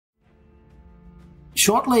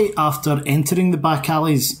Shortly after entering the back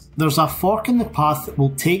alleys, there's a fork in the path that will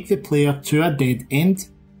take the player to a dead end.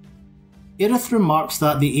 Aerith remarks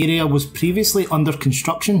that the area was previously under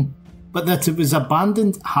construction, but that it was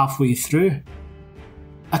abandoned halfway through.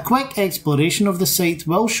 A quick exploration of the site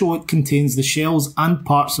will show it contains the shells and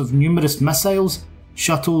parts of numerous missiles,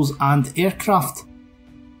 shuttles and aircraft.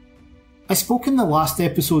 I spoke in the last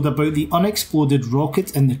episode about the unexploded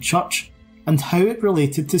rocket in the church and how it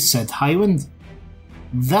related to Sid Highwind.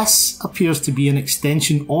 This appears to be an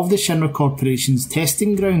extension of the Shinra Corporation's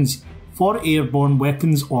testing grounds for airborne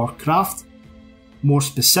weapons or craft. More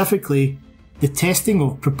specifically, the testing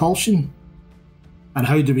of propulsion. And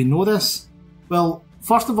how do we know this? Well,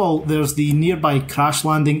 first of all, there's the nearby crash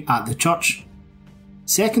landing at the church.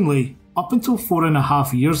 Secondly, up until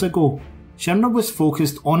 4.5 years ago, Shinra was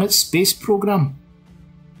focused on its space program.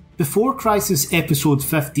 Before Crisis Episode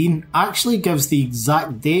 15 actually gives the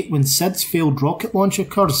exact date when Sid's failed rocket launch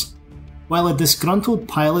occurs, while a disgruntled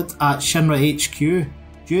pilot at Shinra HQ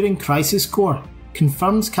during Crisis Core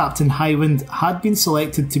confirms Captain Highwind had been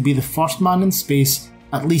selected to be the first man in space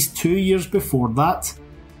at least 2 years before that.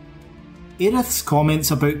 Aerith's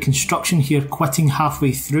comments about construction here quitting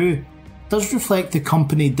halfway through does reflect the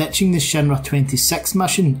company ditching the Shinra 26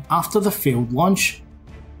 mission after the failed launch.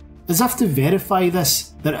 As if to verify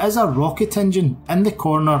this, there is a rocket engine in the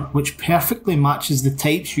corner which perfectly matches the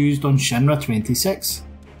types used on Shinra 26.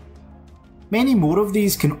 Many more of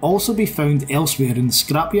these can also be found elsewhere in the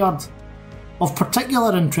Scrapyard. Of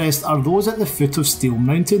particular interest are those at the foot of Steel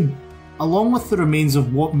Mountain, along with the remains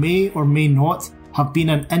of what may or may not have been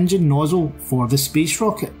an engine nozzle for the space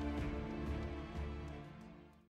rocket.